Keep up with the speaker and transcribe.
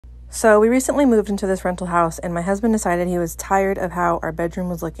So we recently moved into this rental house, and my husband decided he was tired of how our bedroom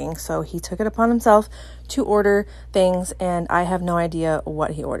was looking, so he took it upon himself to order things, and I have no idea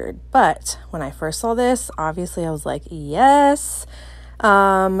what he ordered. But when I first saw this, obviously I was like, yes.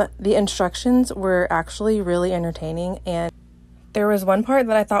 The instructions were actually really entertaining, and there was one part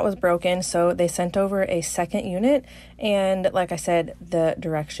that I thought was broken, so they sent over a second unit, and like I said, the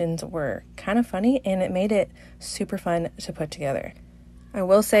directions were kind of funny, and it made it super fun to put together. I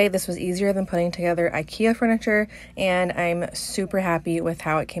will say this was easier than putting together IKEA furniture, and I'm super happy with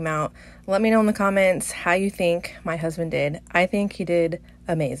how it came out. Let me know in the comments how you think my husband did. I think he did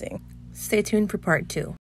amazing. Stay tuned for part 2.